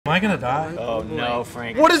I gonna die? Oh no,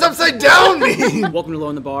 Frank. What does upside down mean? Welcome to Low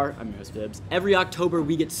in the Bar. I'm your host, Vibbs. Every October,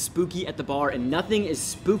 we get spooky at the bar, and nothing is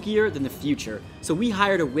spookier than the future. So we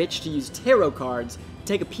hired a witch to use tarot cards to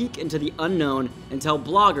take a peek into the unknown and tell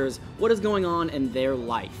bloggers what is going on in their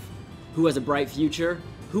life. Who has a bright future?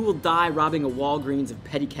 Who will die robbing a Walgreens of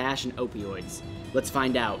petty cash and opioids? Let's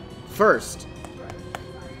find out. First,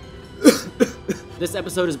 this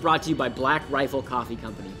episode is brought to you by Black Rifle Coffee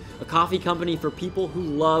Company, a coffee company for people who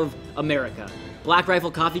love America. Black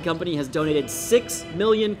Rifle Coffee Company has donated 6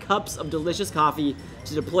 million cups of delicious coffee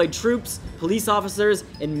to deployed troops, police officers,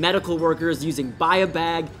 and medical workers using Buy a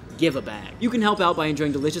Bag, Give a Bag. You can help out by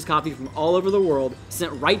enjoying delicious coffee from all over the world,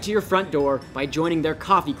 sent right to your front door by joining their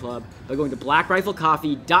coffee club by going to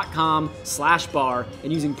blackriflecoffee.com/bar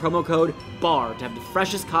and using promo code BAR to have the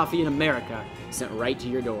freshest coffee in America sent right to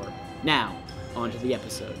your door. Now, on to the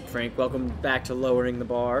episode. Frank, welcome back to Lowering the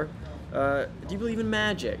Bar. Do you believe in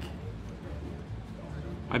magic?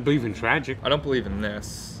 I believe in tragic. I don't believe in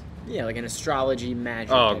this. Yeah, like an astrology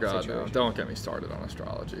magic Oh type god, situation. no. Don't get me started on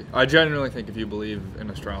astrology. I genuinely think if you believe in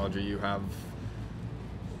astrology, you have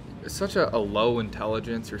such a low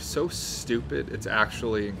intelligence. You're so stupid. It's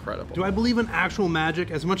actually incredible. Do I believe in actual magic?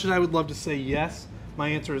 As much as I would love to say yes, my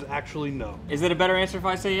answer is actually no. Is it a better answer if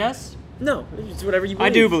I say yes? No, it's whatever you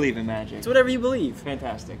believe. I do believe in magic. It's whatever you believe.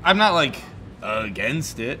 Fantastic. I'm not like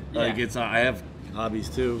against it. Like Yeah. it's not, I have hobbies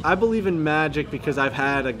too. I believe in magic because I've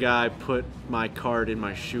had a guy put my card in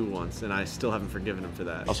my shoe once, and I still haven't forgiven him for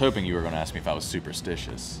that. I was hoping you were going to ask me if I was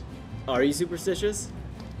superstitious. Are you superstitious?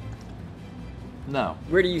 No.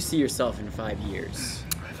 Where do you see yourself in 5 years?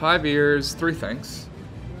 5 years, 3 things.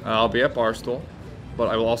 I'll be at Barstool, but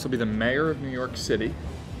I will also be the mayor of New York City.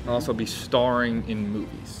 I'll also be starring in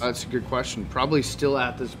movies. That's a good question. Probably still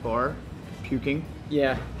at this bar, puking.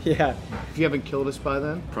 Yeah. If you haven't killed us by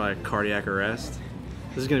then. Probably cardiac arrest.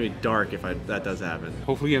 This is gonna be dark if that does happen.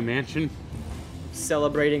 Hopefully a mansion.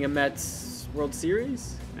 Celebrating a Mets World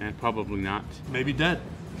Series? Probably not. Maybe dead.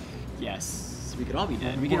 Yes. We could all be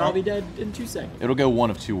dead. We could all be dead in 2 seconds. It'll go one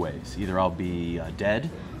of two ways. Either I'll be dead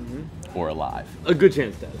or alive. A good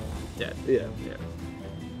chance dead. Dead. Yeah.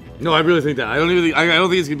 No, I really think that. I don't think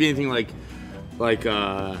it's gonna be anything like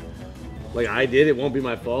I did. It won't be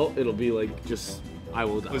my fault. It'll be like just I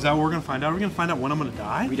will die. Is that what we're gonna find out? Are we gonna find out when I'm gonna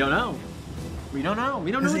die? We don't know. We don't know.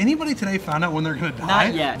 Has anybody today found out when they're gonna die?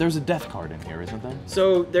 Not yet. There's a death card in here, isn't there?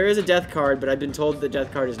 So there is a death card, but I've been told the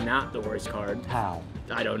death card is not the worst card. How?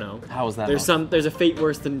 I don't know. How is that? There's a fate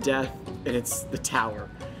worse than death, and it's the tower.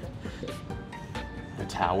 The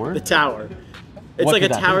tower? The tower. It's What like a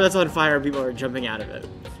could that tower be? that's on fire and people are jumping out of it.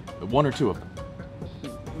 One or two of them?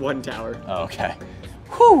 One tower. Oh, okay.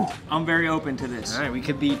 I'm very open to this. Alright, we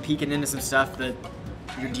could be peeking into some stuff that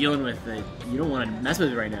you're dealing with that you don't want to mess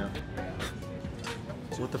with right now.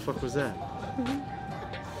 What the fuck was that?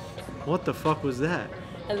 What the fuck was that?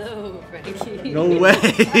 Hello, Frankie. No way.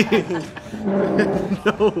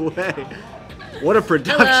 No way. What a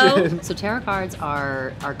production. Hello. So tarot cards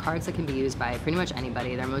are cards that can be used by pretty much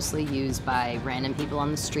anybody. They're mostly used by random people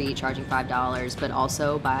on the street charging $5, but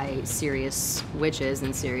also by serious witches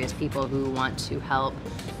and serious people who want to help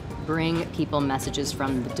bring people messages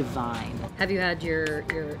from the divine. Have you had your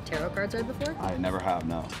tarot cards read before? I never have,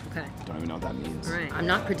 no. Okay. Don't even know what that means. All right. I'm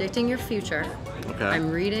not predicting your future. Okay. I'm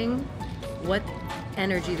reading what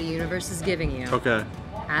energy the universe is giving you. Okay.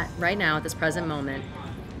 Right now at this present moment,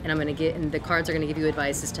 and the cards are gonna give you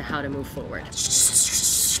advice as to how to move forward.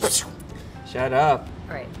 Shut up.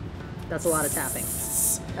 All right, that's a lot of tapping.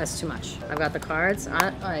 That's too much. I've got the cards. All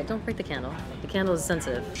right, don't break the candle. The candle is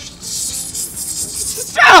sensitive.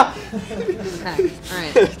 Okay, all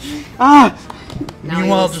right. Now we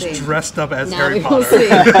Meanwhile, will just see. dressed up as Now Harry we will Potter. see.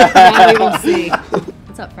 Now we will see.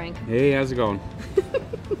 What's up, Frank? Hey, how's it going?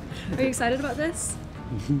 Are you excited about this?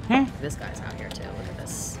 This guy's out here too. Look at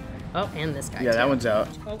this. Oh, and this guy. Yeah, too. that one's out.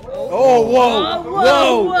 Oh, whoa.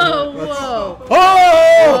 whoa.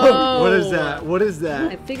 Oh! What is that? What is I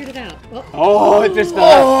that? figured it out. Oh, Oh, it just it fell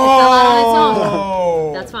out on its own.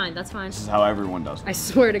 Oh! That's fine. That's fine. This is how everyone does it. I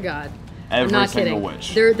swear to God. I'm Every not single kidding.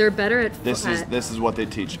 witch. They're better at. This is what they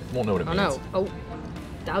teach. Won't know what it Oh means. no. Oh,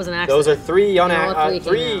 that was an accident. Those are 3 on All three came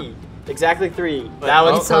three. Exactly 3. That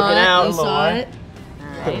one's You saw poking it. out. You saw it. All I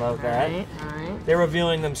right. love that. All right. All right. They're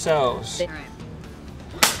revealing themselves. All right.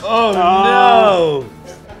 Oh no!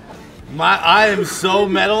 I am so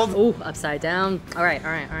meddled. Ooh, upside down. All right. All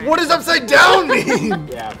right. All right. What does upside down mean?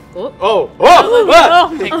 Yeah. Oh. Oh! Oh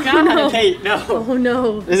my God. Kate, no. Oh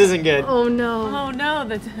no. This isn't good. Oh no. Oh no,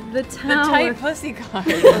 the tower. tight pussy card.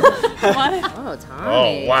 What? Oh,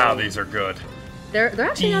 Tommy. Oh wow, these are good. They're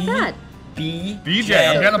actually not bad.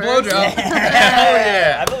 BJ, I'm getting a blowjob. Hell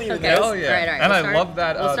yeah. I believe And we'll I love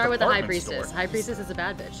that, We'll start with the High department Priestess. store. High Priestess is a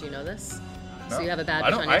bad bitch. You know this? No, So you have a bad I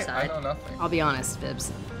bitch don't- on your I side. know nothing. I'll be honest,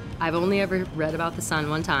 Fibs. I've only ever read about the sun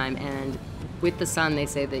one time, and with the sun, they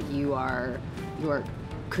say that you are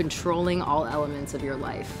controlling all elements of your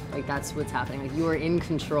life. Like that's what's happening. Like you are in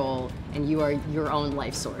control, and you are your own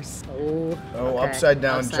life source. Oh. Okay. Upside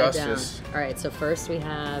down Upside justice. down. All right. So first we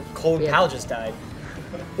have. Cold Pal just died.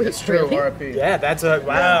 Wait, It's true, really? RIP. Yeah, that's a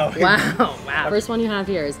wow. Wow. First one you have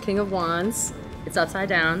here is King of Wands. It's upside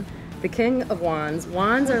down. The King of Wands.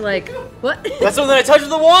 Wands are like what? That's the one that I touched with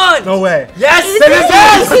the wand. No way. Yes,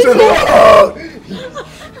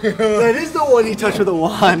 That is the one he touched with a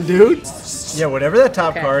wand, dude. Yeah, whatever that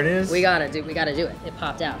top Okay. card is. We gotta do it. It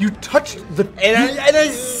popped out. You touched the. and I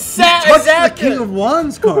touched the King of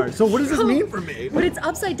Wands card. So what does this mean for me? But it's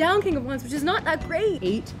upside down King of Wands, which is not that great.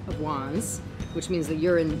 8 of Wands, which means that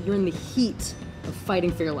you're in the heat of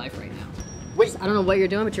fighting for your life right now. Wait. I don't know what you're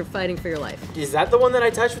doing, but you're fighting for your life. Is that the one that I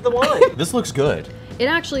touched with the wand? This looks good. It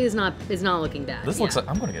actually is not looking bad. This yeah. looks like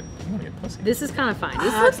I'm gonna get pussy. This is kind of fine.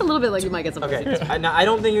 This looks a little bit like you might get some Okay, pussy. I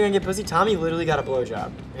don't think you're gonna get pussy. Tommy literally got a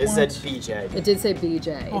blowjob. It said BJ. It did say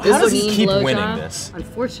BJ. Oh, It does how does he mean keep blowjob. winning this?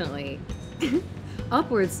 Unfortunately,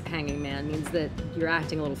 upwards hanging man means that you're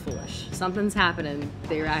acting a little foolish. Something's happening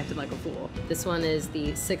that you're acting like a fool. This one is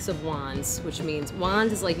the 6 of Wands, which means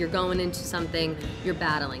wands is like you're going into something, you're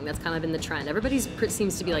battling. That's kind of been the trend. Everybody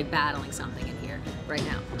seems to be like battling something in here right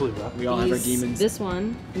now. I believe that. We all have our demons. This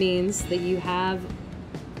one means that you have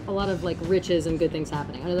a lot of like riches and good things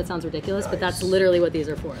happening. I know that sounds ridiculous, but that's literally what these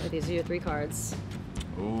are for. These are your 3 cards.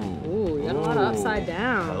 Ooh, you got a lot of upside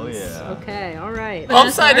downs. Hell yeah. Okay, all right.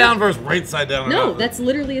 Upside down versus right side down. No, that's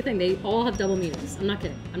literally a thing. They all have double meanings. I'm not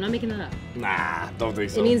kidding. I'm not making that up. Nah, don't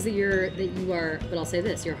think so. It means that you are. But I'll say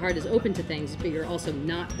this: your heart is open to things, but you're also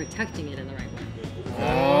not protecting it in the right way.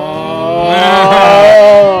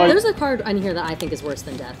 There's a card on here that I think is worse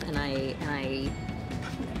than death, and I.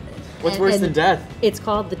 What's worse than death? It's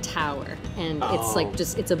called the Tower, and it's like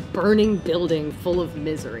it's a burning building full of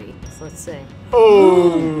misery. So let's see.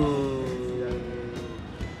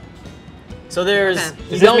 So there's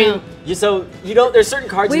Okay. you don't there's certain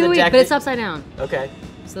cards in the deck. But it's upside down. Okay.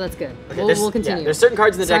 So that's good. Okay, We'll continue. Yeah, there's certain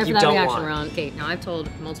cards in the Sorry deck for you that don't reaction, want. Ron. Okay, now I've told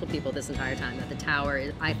multiple people this entire time that the Tower,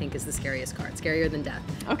 I think, is the scariest card. Scarier than death.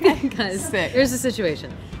 Okay. Because Sick. here's the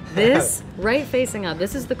situation. This, right facing up,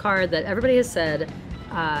 this is the card that everybody has said,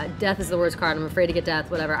 death is the worst card, I'm afraid to get death,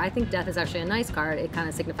 whatever. I think death is actually a nice card. It kind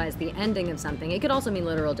of signifies the ending of something. It could also mean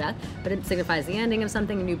literal death, but it signifies the ending of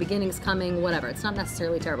something, new beginnings coming, whatever. It's not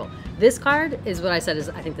necessarily terrible. This card is what I said is,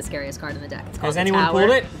 I think, the scariest card in the deck. It's called Has the anyone Tower.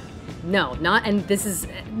 pulled it? No, not, and this is,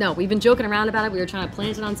 no, we've been joking around about it. We were trying to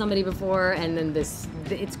plant it on somebody before, and then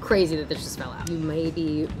it's crazy that this just fell out. You may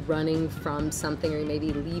be running from something, or you may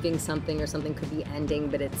be leaving something, or something could be ending,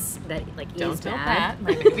 but it's, that, like, Don't is tell bad. Pat.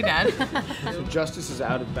 My baby dad. So justice is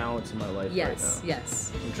out of balance in my life Yes, right now.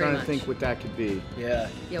 yes. I'm trying to think what that could be. Yeah.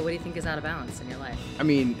 Yeah, what do you think is out of balance in your life? I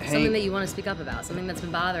mean, Something that Hank, you want to speak up about, something that's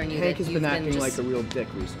been bothering you. Hank that has you've been acting just, like a real dick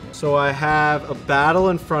recently. So I have a battle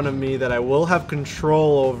in front of me that I will have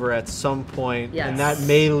control over at some point, Yes. and that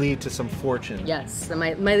may lead to some fortune. Yes, that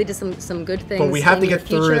might lead to some good things. But we have in to your get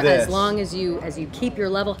through future, this. as long as you keep your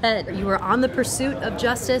level head. You are on the pursuit of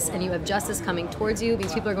justice, and you have justice coming towards you.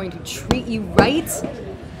 These people are going to treat you right.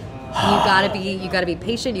 And you gotta be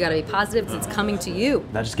patient. You gotta be positive because it's coming to you.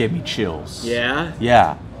 That just gave me chills. Yeah?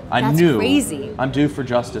 Yeah. I That's knew. crazy. I'm due for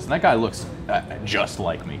justice, and that guy looks just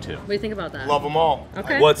like me too. What do you think about that? Love them all.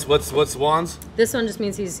 Okay. What's Wands? This one just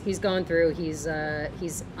means he's going through. He's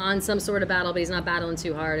on some sort of battle, but he's not battling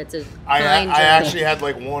too hard. It's a fine journey. I actually had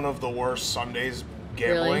like one of the worst Sundays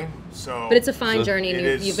gambling. Really? So. But it's a fine journey, and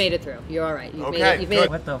it you've made it through. You're all right. Okay, You've made it.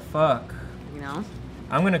 What the fuck? You know.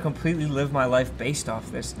 I'm gonna completely live my life based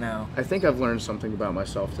off this now. I think I've learned something about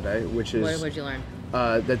myself today, which is What did you learn?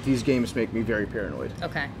 that these games make me very paranoid.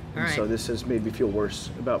 Okay. All And right. so this has made me feel worse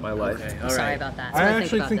about my life. I'm sorry about that. So I what do you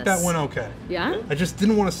actually about think this? that went okay. Yeah? I just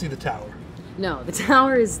didn't want to see the tower. No, the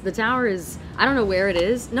tower is. I don't know where it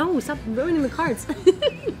is. No, stop ruining the cards.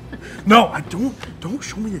 No, I don't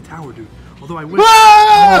show me the tower, dude. Although I wish.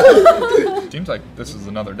 Seems like this is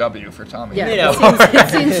another W for Tommy. Yeah, it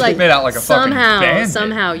seems like made out like a fucking bandit.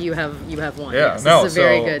 somehow you have won. Yeah, Yes, no, this is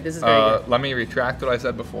very good. This is very good. Let me retract what I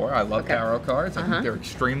said before. I love tarot cards. I think they're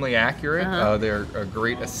extremely accurate. They're a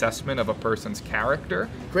great assessment of a person's character.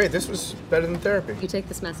 Great, this was better than therapy. You take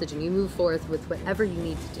this message and you move forth with whatever you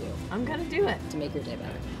need to do I'm gonna do it. to make your day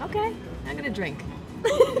better. Okay. I'm gonna drink.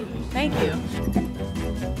 Thank you.